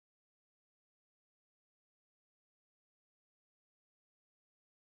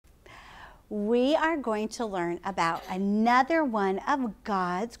we are going to learn about another one of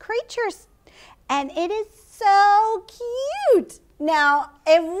God's creatures. And it is so cute. Now,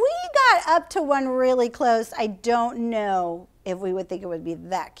 if we got up to one really close, I don't know if we would think it would be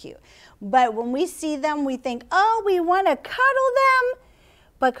that cute. But when we see them, we think, oh, we want to cuddle them.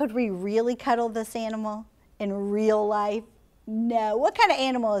 But could we really cuddle this animal in real life? No. What kind of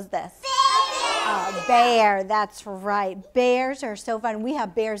animal is this? A bear, that's right. Bears are so fun. We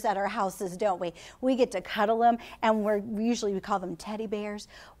have bears at our houses, don't we? We get to cuddle them, and we call them teddy bears.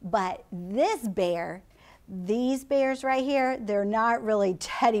 But this bear, these bears right here, they're not really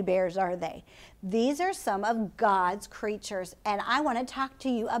teddy bears, are they? These are some of God's creatures, and I want to talk to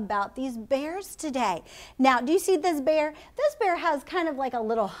you about these bears today. Now, do you see this bear? This bear has kind of like a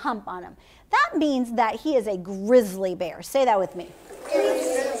little hump on him. That means that he is a grizzly bear. Say that with me.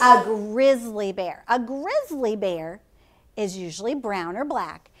 A grizzly bear. A grizzly bear is usually brown or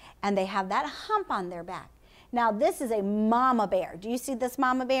black, and they have that hump on their back. Now, this is a mama bear. Do you see this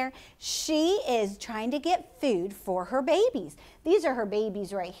mama bear? She is trying to get food for her babies. These are her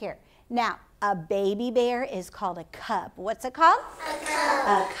babies right here. Now, a baby bear is called a cub. What's it called? A cub.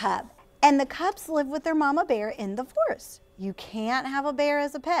 A cub. And the cubs live with their mama bear in the forest. You can't have a bear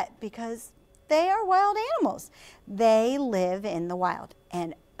as a pet because they are wild animals. They live in the wild.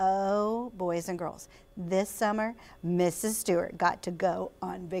 And oh, boys and girls, this summer, Mrs. Stewart got to go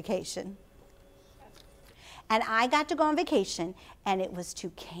on vacation. And I got to go on vacation, and it was to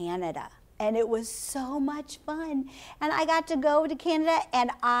Canada. And it was so much fun. And I got to go to Canada, and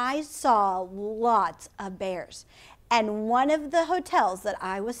I saw lots of bears. And one of the hotels that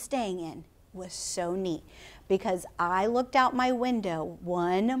I was staying in was so neat because I looked out my window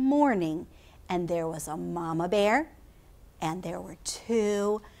one morning, and there was a mama bear, and there were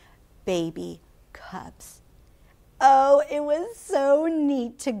two baby cubs. Oh, it was so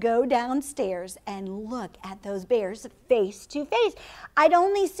neat to go downstairs and look at those bears face to face. I'd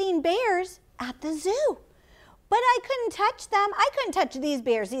only seen bears at the zoo, but I couldn't touch them. I couldn't touch these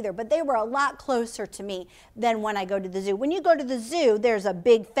bears either, but they were a lot closer to me than when I go to the zoo. When you go to the zoo, there's a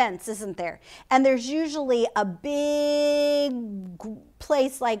big fence, isn't there? And there's usually a big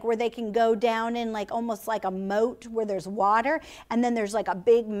place like where they can go down in like almost like a moat where there's water, and then there's like a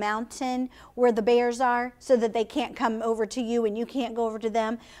big mountain where the bears are so that they can't come over to you and you can't go over to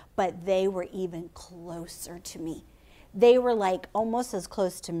them. But they were even closer to me. They were like almost as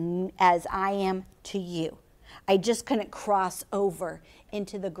close to me as I am to you. I just couldn't cross over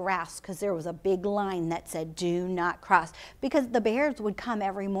into the grass because there was a big line that said do not cross, because the bears would come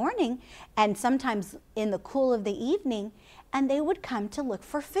every morning and sometimes in the cool of the evening, and they would come to look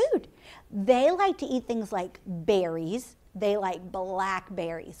for food. They like to eat things like berries. They like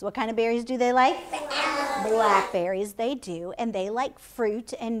blackberries. What kind of berries do they like? Blackberries, they do. And they like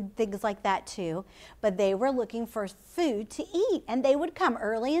fruit and things like that too. But they were looking for food to eat. And they would come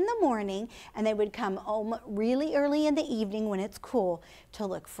early in the morning, and they would come really early in the evening when it's cool to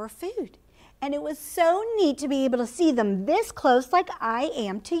look for food. And it was so neat to be able to see them this close like I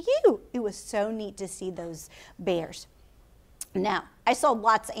am to you. It was so neat to see those bears. Now, I saw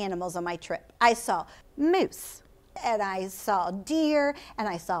lots of animals on my trip. I saw moose, and I saw deer, and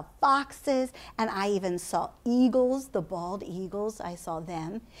I saw foxes, and I even saw eagles, the bald eagles. I saw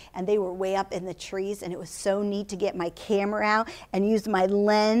them, and they were way up in the trees, and it was so neat to get my camera out and use my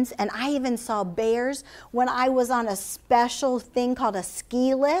lens. And I even saw bears when I was on a special thing called a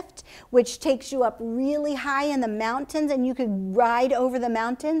ski lift, which takes you up really high in the mountains, and you could ride over the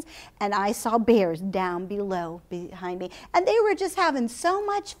mountains. And I saw bears down below behind me, and they were just having so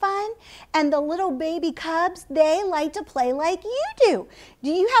much fun. And the little baby cubs, they like to play like you do.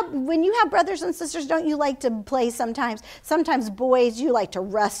 When you have brothers and sisters, don't you like to play sometimes? Sometimes boys, you like to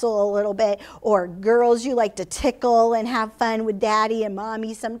wrestle a little bit, or girls, you like to tickle and have fun with daddy and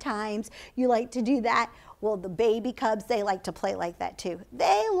mommy sometimes. You like to do that. Well, the baby cubs, they like to play like that too.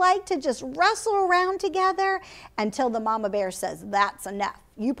 They like to just wrestle around together until the mama bear says, that's enough.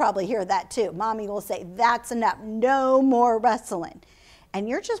 You probably hear that too. Mommy will say, that's enough, no more wrestling. And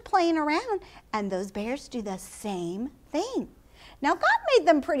you're just playing around, and those bears do the same thing. Now, God made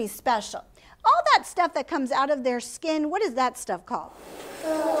them pretty special. All that stuff that comes out of their skin, what is that stuff called?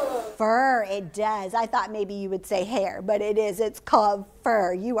 Fur. Fur, it does. I thought maybe you would say hair, but it is. It's called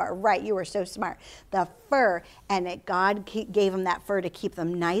fur. You are right. You are so smart. The fur, and God gave them that fur to keep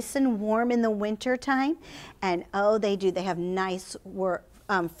them nice and warm in the winter time. And oh, they do. They have nice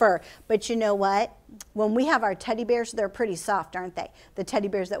fur. But you know what? When we have our teddy bears, they're pretty soft, aren't they? The teddy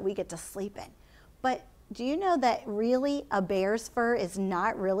bears that we get to sleep in. But do you know that really a bear's fur is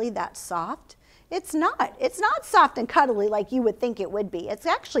not really that soft? It's not. It's not soft and cuddly like you would think it would be. It's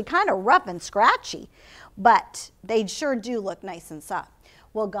actually kind of rough and scratchy, but they sure do look nice and soft.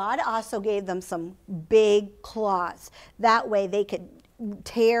 Well, God also gave them some big claws. That way they could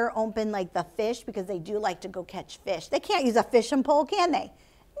tear open like the fish, because they do like to go catch fish. They can't use a fishing pole, can they?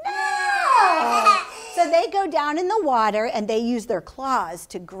 No! So they go down in the water and they use their claws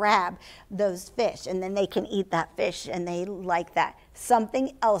to grab those fish, and then they can eat that fish, and they like that.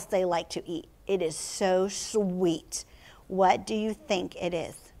 Something else they like to eat. It is so sweet. What do you think it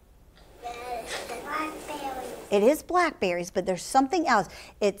is? Blackberries. It is blackberries, but there's something else.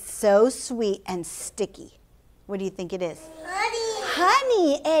 It's so sweet and sticky. What do you think it is? Honey.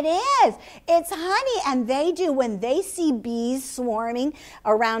 Honey, it is. It's honey, and they do, when they see bees swarming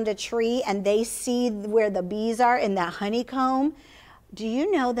around a tree and they see where the bees are in that honeycomb, do you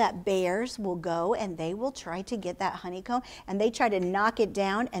know that bears will go and they will try to get that honeycomb, and they try to knock it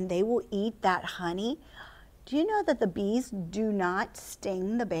down and they will eat that honey? Do you know that the bees do not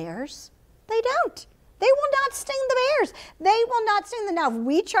sting the bears? They don't. They will not sting the bears. They will not sting them. Now, if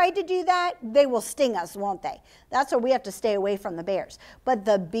we tried to do that, they will sting us, won't they? That's why we have to stay away from the bears. But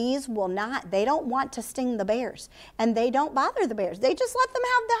the bees will not. They don't want to sting the bears. And they don't bother the bears. They just let them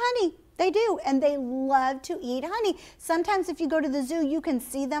have the honey. They do, and they love to eat honey. Sometimes if you go to the zoo, you can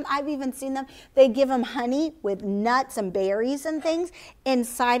see them. I've even seen them. They give them honey with nuts and berries and things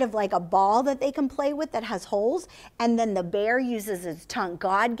inside of like a ball that they can play with that has holes, and then the bear uses its tongue.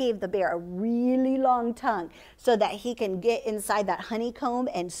 God gave the bear a really long tongue so that he can get inside that honeycomb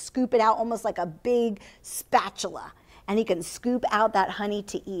and scoop it out almost like a big spatula, and he can scoop out that honey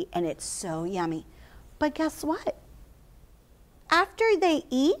to eat, and it's so yummy. But guess what? After they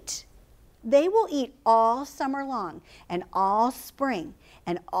eat, they will eat all summer long and all spring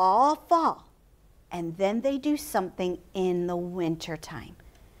and all fall. And then they do something in the winter time.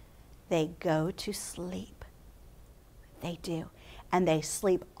 They go to sleep. They do. And they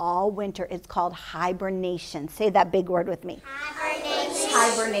sleep all winter. It's called hibernation. Say that big word with me. Hibernation.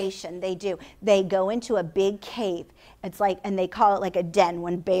 Hibernation. They do. They go into a big cave. It's like, and they call it like a den.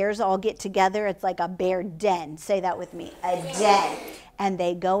 When bears all get together, it's like a bear den. Say that with me. A den. And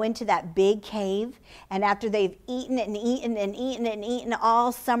they go into that big cave, and after they've eaten and eaten and eaten and eaten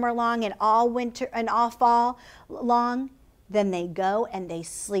all summer long and all winter and all fall long, then they go and they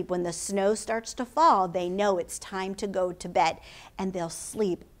sleep. When the snow starts to fall, they know it's time to go to bed, and they'll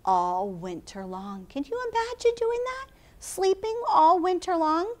sleep all winter long. Can you imagine doing that? Sleeping all winter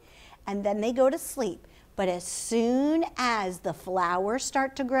long? And then they go to sleep. But as soon as the flowers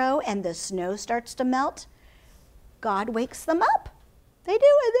start to grow and the snow starts to melt, God wakes them up. They do,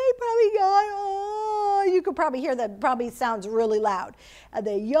 and they probably yawn. Oh, you could probably hear that. Probably sounds really loud. And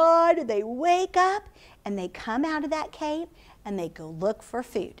they yawn, and they wake up, and they come out of that cave, and they go look for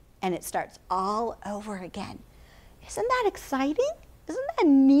food. And it starts all over again. Isn't that exciting? Isn't that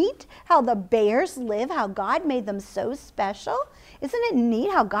neat how the bears live, how God made them so special? Isn't it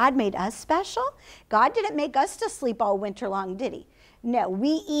neat how God made us special? God didn't make us to sleep all winter long, did he? No,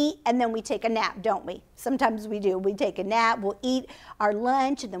 we eat and then we take a nap, don't we? Sometimes we do. We take a nap, we'll eat our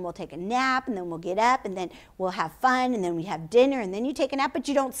lunch, and then we'll take a nap, and then we'll get up, and then we'll have fun, and then we have dinner, and then you take a nap, but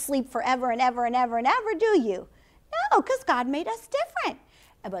you don't sleep forever and ever and ever and ever, do you? No, because God made us different.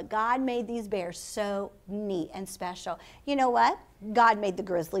 But God made these bears so neat and special. You know what? God made the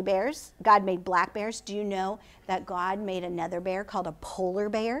grizzly bears. God made black bears. Do you know that God made another bear called a polar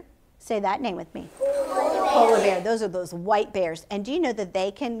bear? Say that name with me. Polar bear. Those are those white bears. And do you know that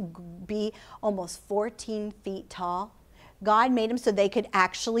they can be almost 14 feet tall? God made them so they could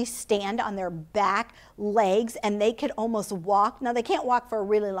actually stand on their back legs, and they could almost walk. Now, they can't walk for a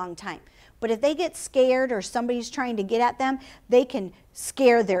really long time, but if they get scared or somebody's trying to get at them, they can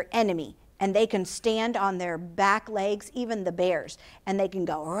scare their enemy, and they can stand on their back legs, even the bears, and they can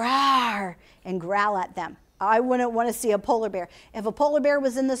go roar and growl at them. I wouldn't want to see a polar bear. If a polar bear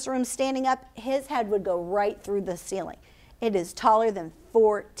was in this room standing up, his head would go right through the ceiling. It is taller than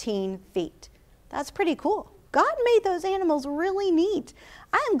 14 feet. That's pretty cool. God made those animals really neat.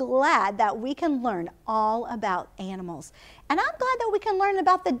 I am glad that we can learn all about animals. And I'm glad that we can learn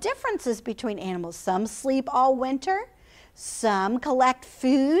about the differences between animals. Some sleep all winter. Some collect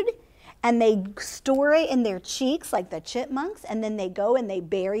food and they store it in their cheeks like the chipmunks, and then they go and they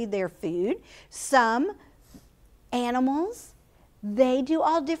bury their food. Some animals, they do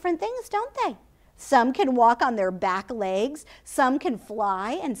all different things, don't they? Some can walk on their back legs, some can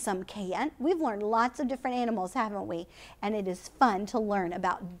fly, and some can't. We've learned lots of different animals, haven't we? And it is fun to learn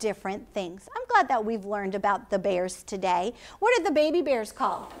about different things. I'm glad that we've learned about the bears today. What are the baby bears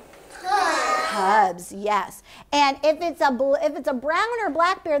called? Cubs, yes. And if it's a brown or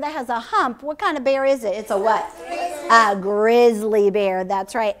black bear that has a hump, what kind of bear is it? It's a what? A grizzly bear,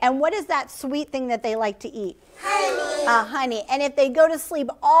 that's right. And what is that sweet thing that they like to eat? Honey. Honey. And if they go to sleep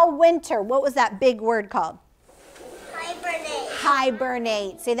all winter, what was that big word called? Hibernate.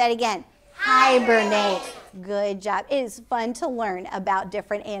 Hibernate. Say that again. Hibernate. Good job. It is fun to learn about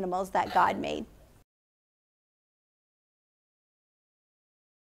different animals that God made.